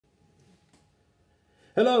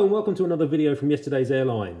Hello and welcome to another video from yesterday's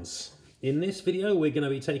Airlines. In this video we're going to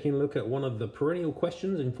be taking a look at one of the perennial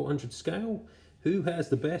questions in 400 scale. Who has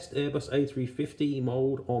the best Airbus A350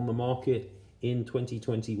 mould on the market in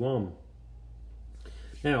 2021?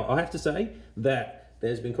 Now I have to say that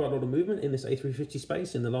there's been quite a lot of movement in this A350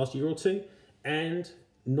 space in the last year or two, and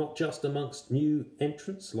not just amongst new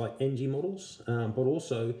entrants like ngmodels, but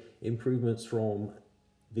also improvements from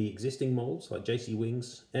the existing molds like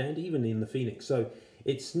jcwings and even in the Phoenix. So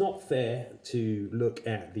it's not fair to look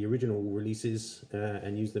at the original releases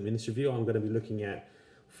and use them in this review. I'm going to be looking at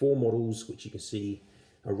 4 models which you can see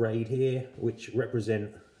arrayed here, which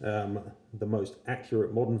represent the most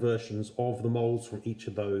accurate modern versions of the molds from each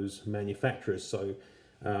of those manufacturers. So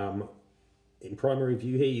in primary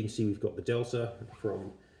view here you can see we've got the Delta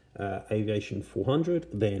from Aviation 400,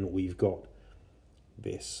 then we've got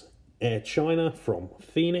this Air China from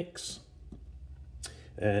Phoenix,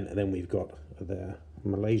 and then we've got the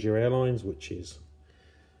Malaysia Airlines, which is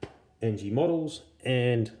ngmodels,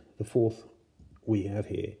 and the fourth we have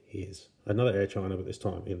here is another Air China, but this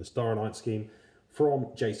time in the Star Alliance scheme from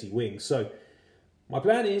jcwings. So my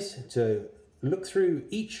plan is to look through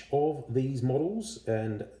each of these models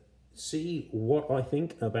and see what I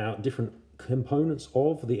think about different components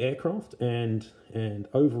of the aircraft, and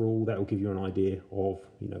overall that will give you an idea of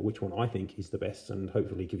which one I think is the best, and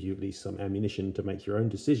hopefully give you at least some ammunition to make your own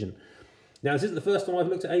decision. Now, this isn't the first time I've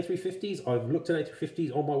looked at A350s. I've looked at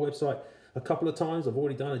A350s on my website a couple of times. I've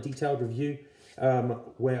already done a detailed review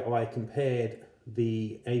where I compared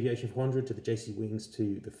the Aviation 400 to the jcwings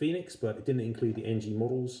to the Phoenix, but it didn't include the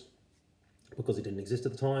ngmodels because it didn't exist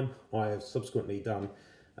at the time. I have subsequently done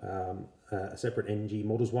a separate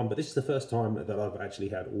ngmodels one, but this is the first time that I've actually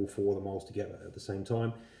had all 4 of the models together at the same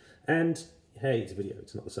time. And hey, it's a video,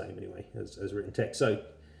 it's not the same anyway as written text. So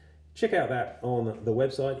check out that on the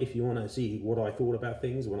website if you want to see what I thought about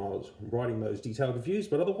things when I was writing those detailed reviews.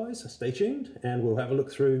 But otherwise, stay tuned and we'll have a look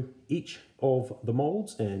through each of the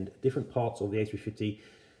molds and different parts of the A350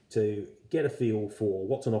 to get a feel for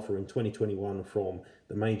what's on offer in 2021 from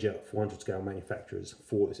the major 400 scale manufacturers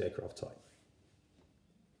for this aircraft type.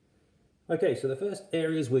 Okay, so the first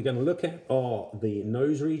areas we're going to look at are the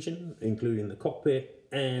nose region, including the cockpit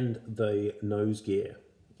and the nose gear.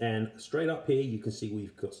 And straight up here, you can see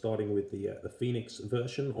we've got, starting with the Phoenix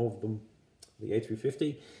version of the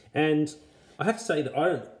A350. And I have to say that I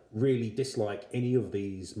don't really dislike any of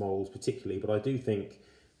these molds particularly, but I do think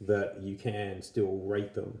that you can still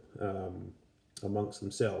rate them amongst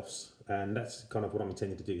themselves. And that's kind of what I'm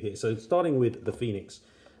intending to do here. So starting with the Phoenix.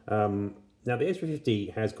 Now the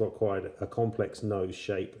A350 has got quite a complex nose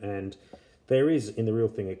shape, and there is in the real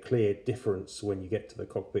thing a clear difference when you get to the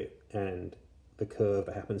cockpit and the curve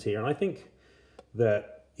that happens here. And I think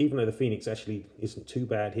that even though the Phoenix actually isn't too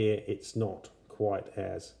bad here, it's not quite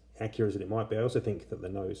as accurate as it might be. I also think that the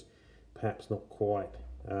nose perhaps not quite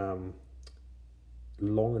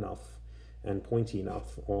long enough and pointy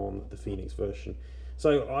enough on the Phoenix version.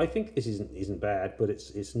 So I think this isn't bad, but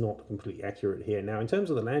it's not completely accurate here. Now in terms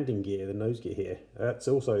of the landing gear, the nose gear here, that's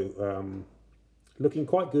also looking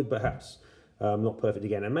quite good, perhaps not perfect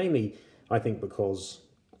again. And mainly I think because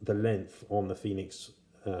the length on the Phoenix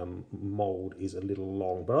mold is a little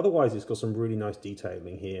long, but otherwise it's got some really nice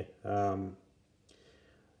detailing here.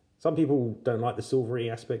 Some people don't like the silvery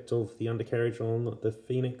aspect of the undercarriage on the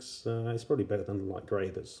Phoenix. It's probably better than the light grey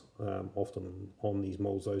that's often on these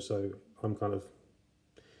molds though, so I'm kind of,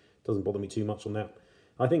 doesn't bother me too much on that.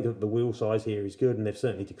 I think that the wheel size here is good, and they've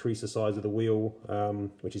certainly decreased the size of the wheel,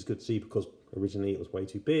 which is good to see because originally it was way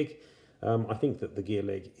too big. I think that the gear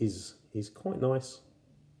leg is quite nice.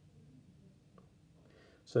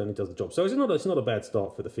 Certainly does the job. So it's not a bad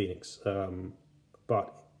start for the Phoenix,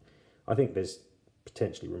 but I think there's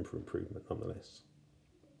potentially room for improvement nonetheless.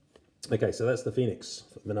 Okay, so that's the Phoenix,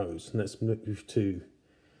 the nose. And let's move to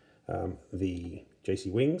the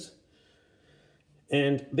jcwings.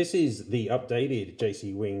 And this is the updated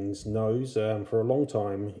jcwings nose. For a long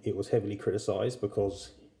time it was heavily criticised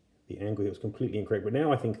because the angle here was completely incorrect, but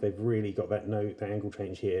now I think they've really got that angle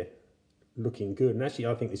change here looking good. And actually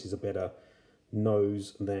I think this is a better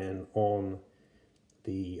nose than on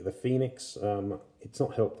the Phoenix. It's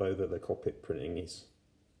not helped though that the cockpit printing is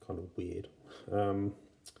kind of weird.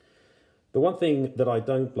 The one thing that I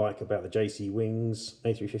don't like about the jcwings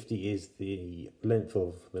A350 is the length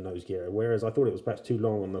of the nose gear. Whereas I thought it was perhaps too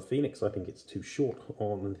long on the Phoenix, I think it's too short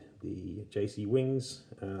on the jcwings.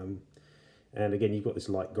 And again, you've got this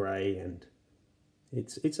light grey, and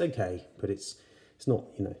it's okay, but it's not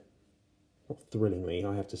not thrilling me,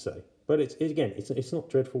 I have to say. But it's not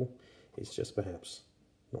dreadful. It's just perhaps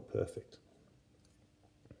not perfect.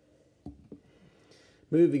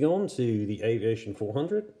 Moving on to the Aviation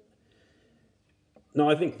 400. Now,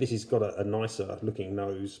 I think this has got a nicer looking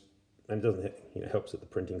nose, and it doesn't, you know, helps that the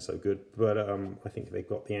printing's so good. But I think they've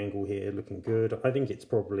got the angle here looking good. I think it's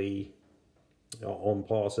probably on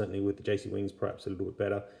par, certainly with the jcwings, perhaps a little bit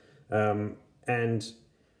better. And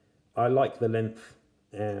I like the length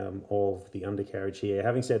of the undercarriage here.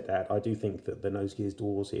 Having said that, I do think that the nose gear's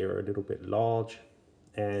doors here are a little bit large,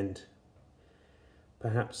 and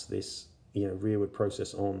perhaps this, you know, rearward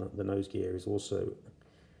process on the nose gear is also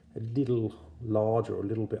a little larger or a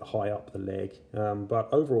little bit high up the leg. But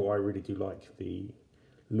overall, I really do like the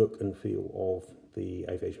look and feel of the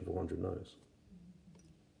Aviation 400 nose.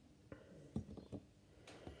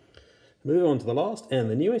 Moving on to the last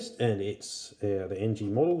and the newest, and it's the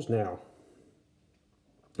ngmodels. Now,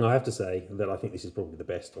 I have to say that I think this is probably the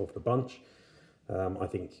best of the bunch. I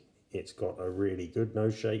think it's got a really good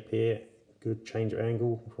nose shape here, good change of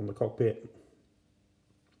angle from the cockpit.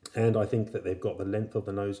 And I think that they've got the length of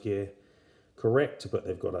the nose gear correct, but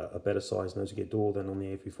they've got a better sized nose gear door than on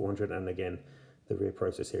the AV400. And again, the rear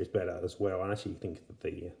process here is better as well. I actually think that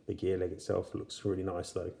the gear leg itself looks really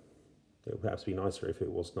nice, though. It would perhaps be nicer if it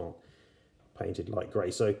was not painted light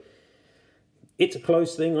grey. So it's a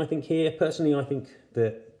close thing, I think, here. Personally, I think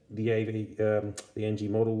that the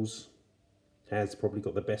ngmodels has probably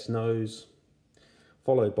got the best nose,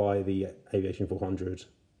 followed by the Aviation 400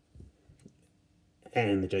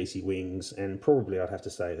 and the jcwings, and probably I'd have to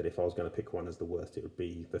say that if I was going to pick one as the worst, it would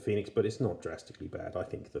be the Phoenix, but it's not drastically bad. I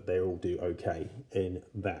think that they all do okay in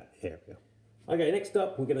that area. Okay, next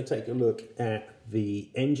up we're going to take a look at the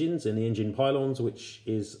engines and the engine pylons, which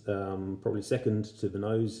is probably second to the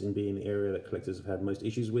nose in being the area that collectors have had most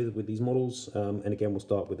issues with these models. And again, we'll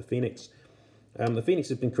start with the Phoenix. The Phoenix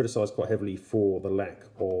has been criticised quite heavily for the lack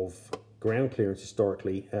of ground clearance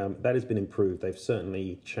historically. That has been improved. They've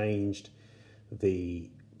certainly changed the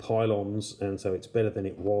pylons, and so it's better than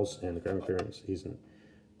it was, and the ground clearance isn't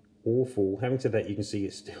awful. Having said that, you can see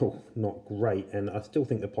it's still not great, and I still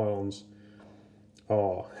think the pylons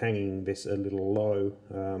are hanging this a little low.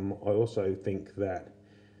 I also think that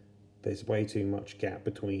there's way too much gap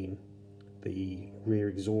between the rear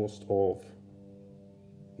exhaust of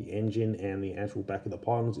the engine and the actual back of the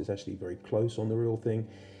pylons. It's actually very close on the real thing.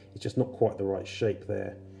 It's just not quite the right shape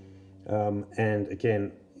there. And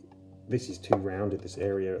again, this is too rounded, this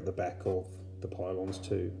area at the back of the pylons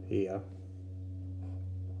too here.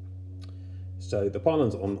 So the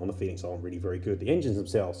pylons on the Phoenix aren't really very good. The engines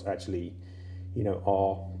themselves actually, you know,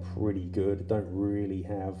 are pretty good. Don't really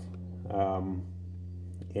have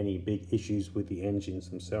any big issues with the engines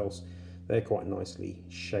themselves. They're quite nicely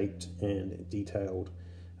shaped and detailed.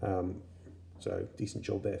 So decent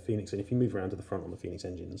job there, Phoenix. And if you move around to the front on the Phoenix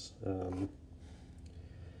engines,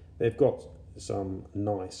 they've got some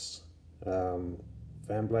nice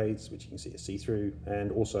fan blades, which you can see are see-through,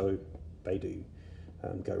 and also they do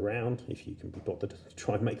go round if you can be bothered to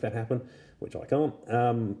try and make that happen, which I can't.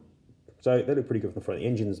 So they look pretty good from the front. The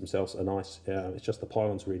engines themselves are nice. It's just the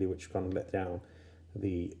pylons really which kind of let down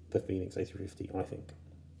the Phoenix A350, I think.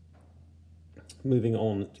 Moving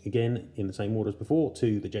on again in the same order as before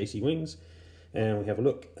to the jcwings, and we have a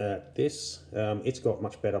look at this. It's got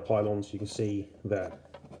much better pylons. You can see that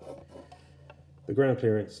the ground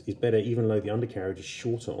clearance is better, even though the undercarriage is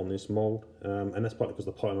shorter on this mold, and that's partly because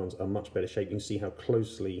the pylons are much better shaped. You can see how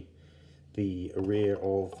closely the rear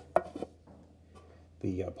of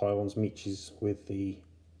the pylons meets with the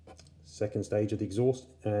second stage of the exhaust,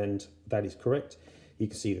 and that is correct. You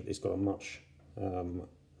can see that it's got a much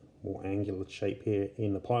more angular shape here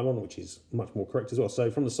in the pylon, which is much more correct as well. So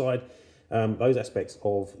from the side, those aspects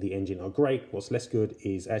of the engine are great. What's less good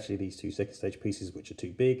is actually these two second stage pieces, which are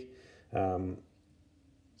too big.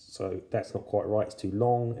 So that's not quite right. It's too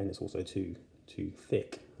long, and it's also too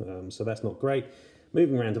thick. So that's not great.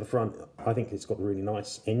 Moving around to the front, I think it's got really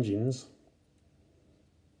nice engines.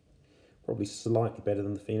 Probably slightly better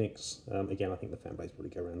than the Phoenix. Again, I think the fan blades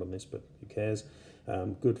probably go around on this, but who cares?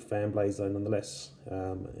 Good fan blades though, nonetheless,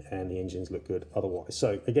 and the engines look good otherwise.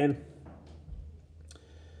 So again,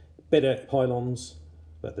 better pylons,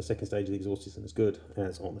 but the second stage of the exhaust isn't as good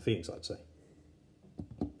as on the Phoenix, I'd say.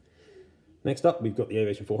 Next up, we've got the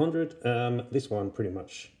Aviation 400. This one pretty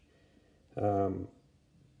much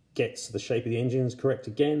gets the shape of the engines correct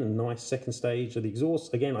again, a nice second stage of the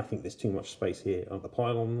exhaust. Again, I think there's too much space here on the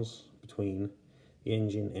pylons between the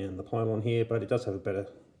engine and the pylon here, but it does have a better,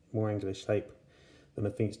 more angular shape than the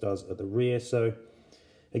Phoenix does at the rear. So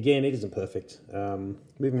again, it isn't perfect.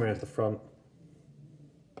 Moving around to the front,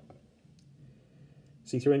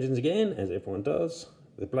 see-through engines again, as everyone does.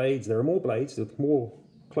 The blades, there are more blades, they're more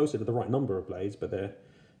closer to the right number of blades, but they're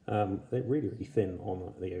They're really, really thin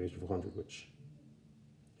on the Aviation 400, which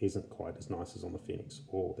isn't quite as nice as on the Phoenix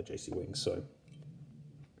or the jcwings. So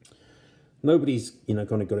nobody's, kind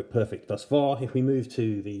of got it perfect thus far. If we move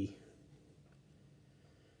to the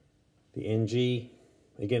NG,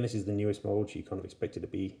 again, this is the newest mold. You kind of expect it to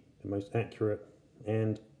be the most accurate,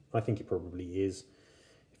 and I think it probably is.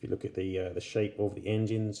 If you look at the shape of the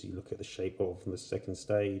engines, you look at the shape of the second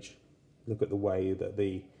stage, look at the way that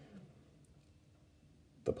the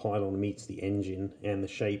pylon meets the engine, and the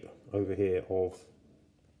shape over here of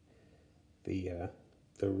the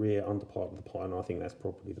rear underpart of the pylon, I think that's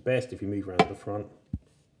probably the best. If you move around to the front,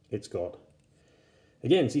 it's got,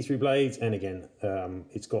 again, see-through blades, and again,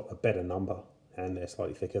 it's got a better number, and they're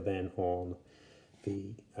slightly thicker than on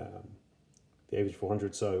the Aviation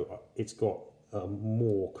 400, so it's got a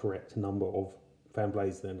more correct number of fan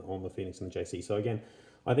blades than on the Phoenix and the JC. So again,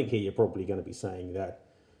 I think here you're probably going to be saying that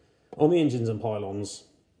on the engines and pylons,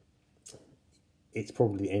 it's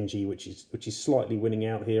probably the NG which is slightly winning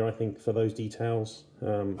out here, I think, for those details.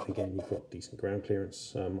 Again, you've got decent ground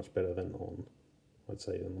clearance, much better than on, I'd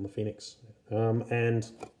say, than on the Phoenix. And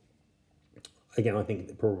again, I think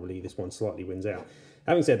that probably this one slightly wins out.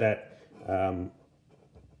 Having said that,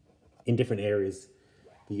 in different areas,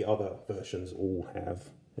 the other versions all have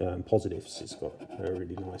positives. It's got a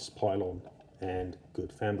really nice pylon and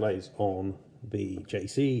good fan blades on the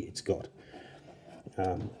JC. It's got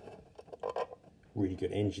really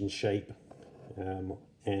good engine shape,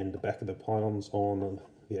 and the back of the pylons on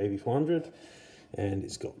the AV400, and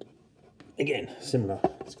it's got, again, similar,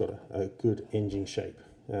 it's got a good engine shape,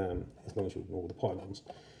 as long as you ignore the pylons,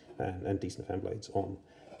 and decent fan blades on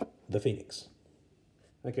the Phoenix.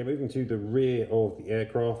 Okay, moving to the rear of the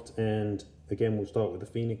aircraft, and again, we'll start with the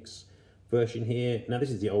Phoenix version here. Now,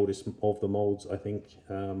 this is the oldest of the molds, I think,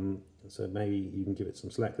 so maybe you can give it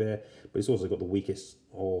some slack there, but it's also got the weakest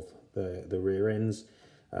of the rear ends.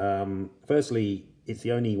 Firstly, it's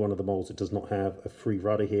the only one of the molds that does not have a free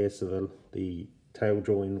rudder here, so the tail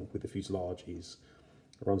join with the fuselage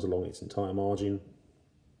runs along its entire margin.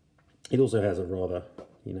 It also has a rather,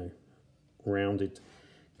 rounded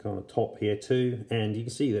kind of top here too, and you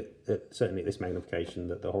can see that certainly at this magnification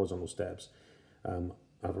that the horizontal stabs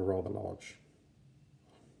have a rather large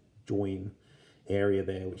join area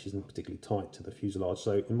there, which isn't particularly tight to the fuselage.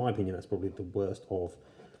 So in my opinion, that's probably the worst of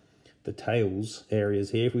the tails areas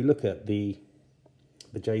here. If we look at the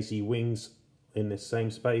JC wings in this same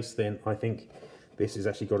space, then I think this has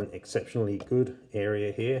actually got an exceptionally good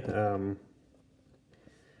area here.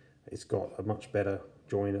 It's got a much better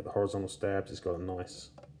join at the horizontal stabs. It's got a nice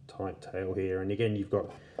tight tail here, and again, you've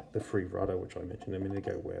got the free rudder, which I mentioned a minute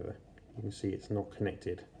ago, where you can see it's not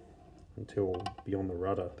connected until beyond the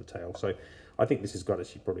rudder, the tail. So I think this has got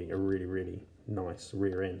actually probably a really, really nice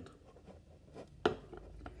rear end.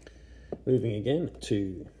 Moving again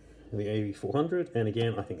to the AV400, and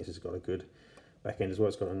again, I think this has got a good back end as well.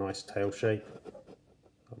 It's got a nice tail shape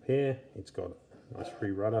up here. It's got a nice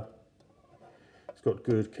free rudder. It's got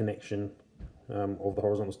good connection of the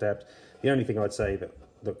horizontal stabs. The only thing I'd say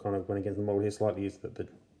that kind of went against the mold here slightly is that the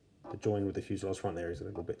join with the fuselage front there is a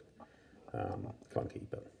little bit clunky,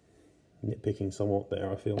 but nitpicking somewhat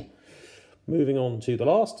there, I feel. Moving on to the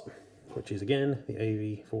last, which is again the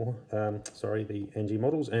the NG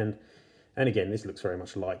models, and again, this looks very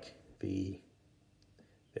much like the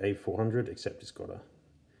A400, except it's got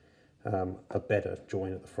a better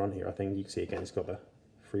join at the front here. I think you can see again, it's got the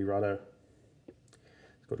free rudder,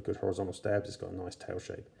 it's got a good horizontal stabs, it's got a nice tail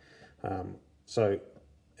shape. So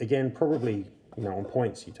again, probably on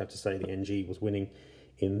points you'd have to say the NG was winning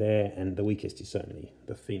in there, and the weakest is certainly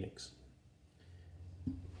the Phoenix.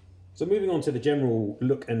 So moving on to the general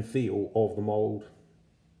look and feel of the mold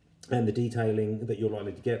and the detailing that you're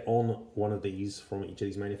likely to get on one of these from each of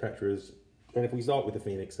these manufacturers. And if we start with the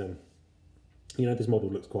Phoenix, then this model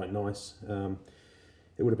looks quite nice.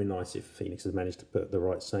 It would have been nice if Phoenix had managed to put the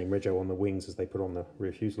right same rego on the wings as they put on the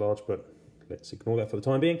rear fuselage, but let's ignore that for the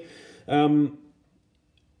time being.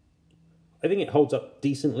 I think it holds up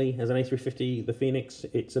decently as an A350. The Phoenix,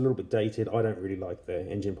 it's a little bit dated. I don't really like the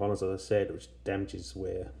engine pylons, as I said, which damages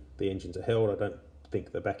where the engines are held. I don't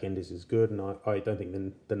think the back end is as good, and I don't think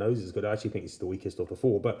the nose is good. I actually think it's the weakest of the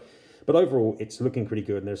four, but overall it's looking pretty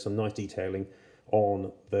good, and there's some nice detailing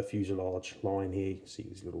on the fuselage line here. You can see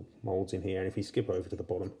these little molds in here, and if we skip over to the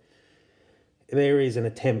bottom, there is an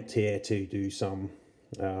attempt here to do some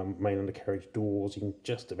main undercarriage doors. You can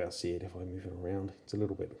just about see it if I move it around. It's a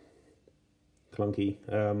little bit clunky,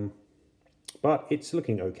 but it's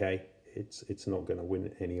looking okay. It's not going to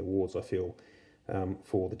win any awards, I feel,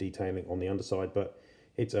 for the detailing on the underside, but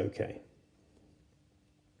it's okay.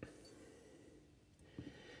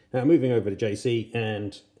 Now moving over to JC,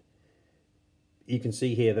 and you can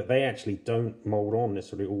see here that they actually don't mold on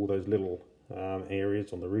necessarily all those little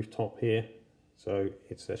areas on the rooftop here. So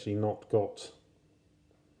it's actually not got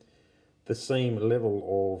the same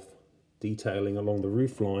level of detailing along the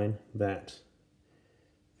roof line that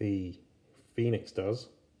the Phoenix does,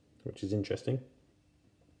 which is interesting.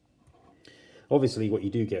 Obviously what you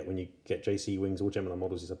do get when you get jcwings or Gemini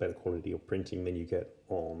models is a better quality of printing than you get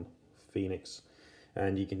on Phoenix,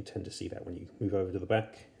 and you can tend to see that when you move over to the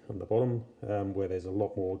back on the bottom, where there's a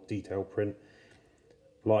lot more detailed print,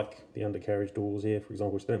 like the undercarriage doors here, for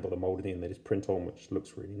example, which they don't bother molding in, they just print on, which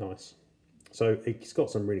looks really nice. So it's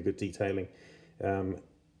got some really good detailing, and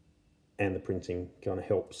the printing kind of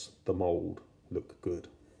helps the mold look good.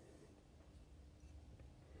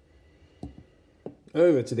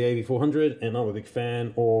 Over to the AV400, and I'm a big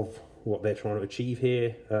fan of what they're trying to achieve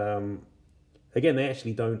here. Again, they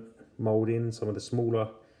actually don't mold in some of the smaller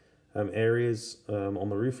areas on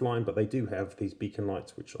the roof line, but they do have these beacon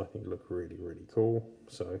lights, which I think look really, really cool.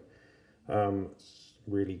 So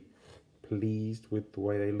really pleased with the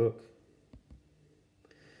way they look.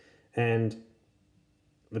 And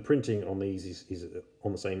the printing on these is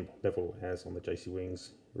on the same level as on the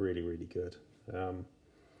jcwings. Really, really good.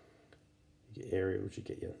 You get aerials, you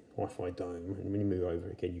get your Wi-Fi dome, and when you move over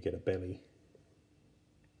again, you get a belly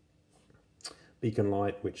beacon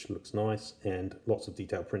light, which looks nice, and lots of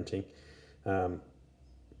detailed printing, better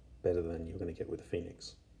than you're going to get with the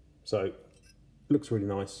Phoenix. So looks really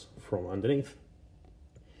nice from underneath.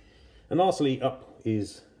 And lastly, up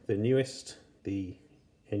is the newest, the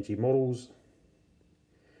ngmodels.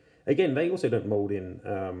 Again, they also don't mold in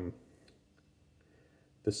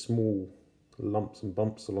the small lumps and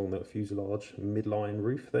bumps along the fuselage midline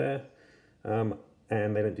roof there, and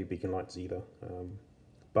they don't do beacon lights either,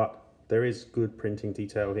 but there is good printing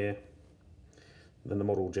detail here. Then the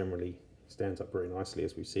model generally stands up very nicely,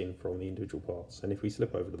 as we've seen from the individual parts. And if we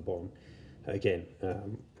slip over to the bottom again,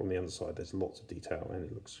 from the underside, there's lots of detail, and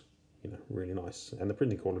it looks, you know, really nice. And the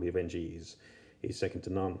printing quality of NG is second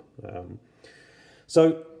to none.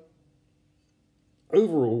 So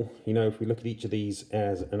overall, you know, if we look at each of these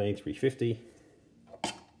as an A350,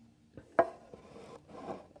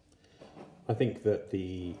 I think that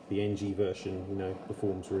the NG version, you know,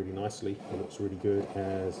 performs really nicely. It looks really good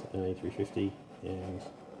as an A350, and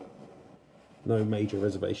no major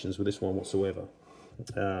reservations with this one whatsoever.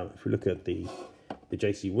 If we look at the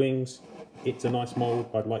jcwings, it's a nice mold.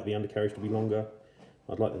 I'd like the undercarriage to be longer.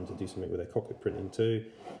 I'd like them to do something with their cockpit printing too.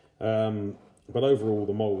 But overall,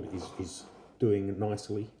 the mold is doing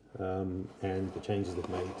nicely, and the changes they've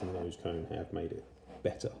made to the nose cone have made it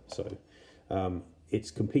better. So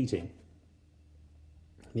it's competing.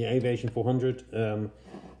 The Aviation 400,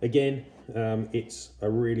 again, it's a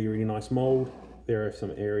really, really nice mold. There are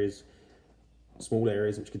some areas, small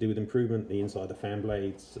areas, which could do with improvement. The inside, the fan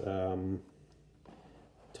blades,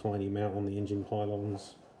 tiny mount on the engine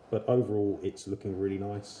pylons, but overall it's looking really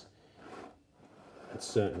nice. It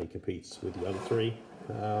certainly competes with the other three.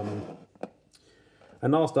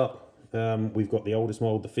 And last up, we've got the oldest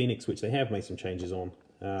mold, the Phoenix, which they have made some changes on.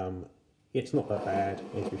 It's not that bad,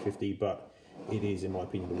 A350, but it is, in my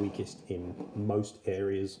opinion, the weakest in most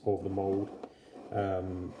areas of the mold.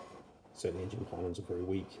 So the engine pylons are very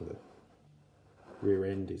weak. The rear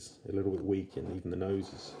end is a little bit weak, and even the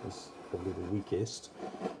nose is probably the weakest.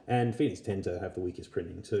 And Phoenix tend to have the weakest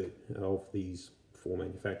printing too of these four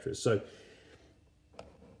manufacturers. So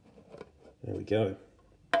there we go.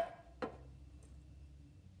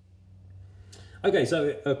 Okay,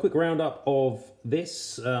 so a quick roundup of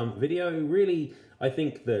this video. Really, I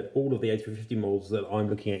think that all of the A350 molds that I'm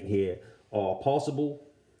looking at here are passable.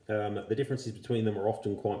 The differences between them are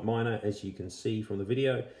often quite minor, as you can see from the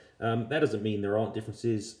video. That doesn't mean there aren't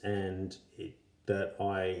differences, and that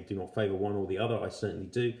I do not favour one or the other. I certainly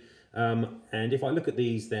do. And if I look at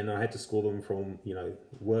these, then I had to score them from, you know,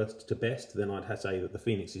 worst to best. Then I'd have to say that the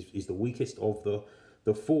Phoenix is the weakest of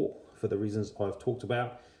the four, for the reasons I've talked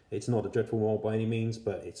about. It's not a dreadful mold by any means,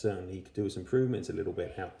 but it certainly could do with some improvement. It's a little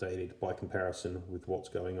bit outdated by comparison with what's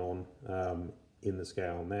going on in the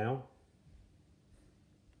scale now.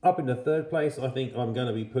 Up in the third place, I think I'm going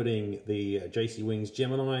to be putting the jcwings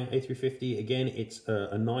Gemini A350. Again, it's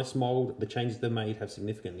a nice mold. The changes they've made have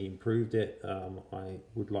significantly improved it. I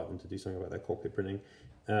would like them to do something about their cockpit printing,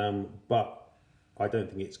 but I don't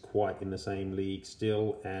think it's quite in the same league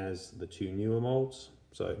still as the two newer molds.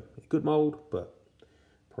 So a good mold, but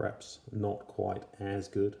perhaps not quite as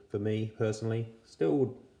good for me personally. Still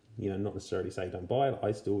would, you know, not necessarily say don't buy it.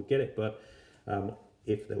 I still would get it, but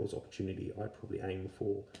if there was opportunity, I'd probably aim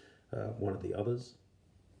for one of the others.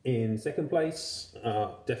 In second place,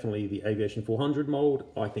 definitely the Aviation 400 mold.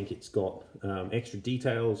 I think it's got extra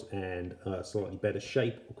details and slightly better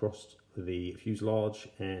shape across the fuselage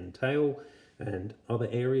and tail and other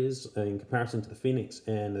areas in comparison to the Phoenix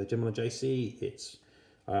and the Gemini JC. It's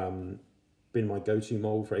been my go-to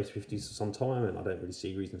mold for A350s for some time, and I don't really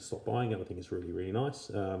see a reason to stop buying it. I think it's really, really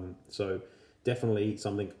nice. So definitely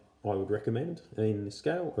something I would recommend in this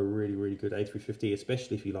scale. A really, really good A350,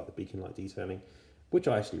 especially if you like the beacon light detailing, which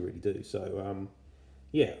I actually really do. So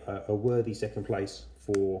yeah, a worthy second place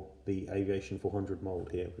for the Aviation 400 mold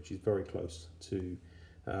here, which is very close to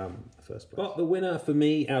first place. But the winner for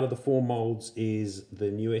me out of the 4 molds is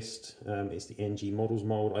the newest. It's the ngmodels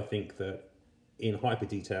mold. I think that in hyper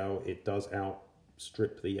detail, it does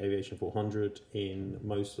outstrip the Aviation 400 in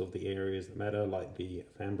most of the areas that matter, like the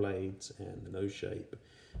fan blades and the nose shape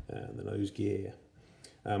and the nose gear,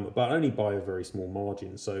 but only by a very small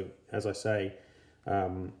margin. So as I say,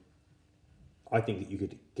 I think that you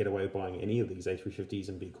could get away with buying any of these A350s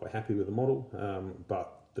and be quite happy with the model,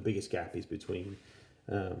 but the biggest gap is between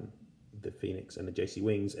the Phoenix and the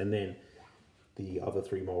jcwings, and then the other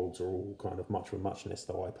 3 molds are all kind of much of a muchness,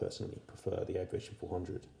 though I personally prefer the Aviation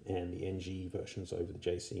 400 and the NG versions over the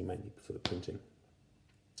JC, mainly for the printing.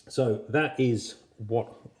 So that is what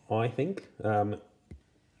I think.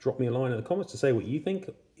 Drop me a line in the comments to say what you think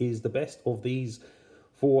is the best of these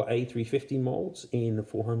 4 A350 molds in the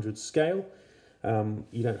 400 scale.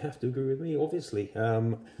 You don't have to agree with me, obviously,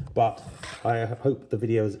 but I hope the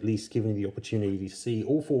video has at least given you the opportunity to see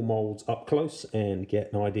all 4 molds up close and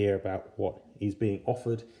get an idea about what is being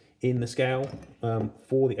offered in the scale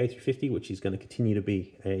for the A350, which is going to continue to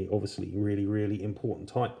be a obviously really, really important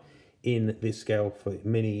type in this scale for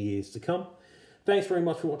many years to come. Thanks very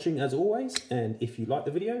much for watching as always, and if you like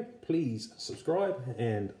the video, please subscribe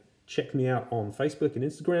and check me out on Facebook and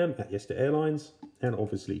Instagram at Airlines, and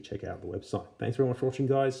obviously check out the website. Thanks very much for watching,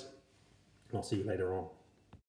 guys, and I'll see you later on.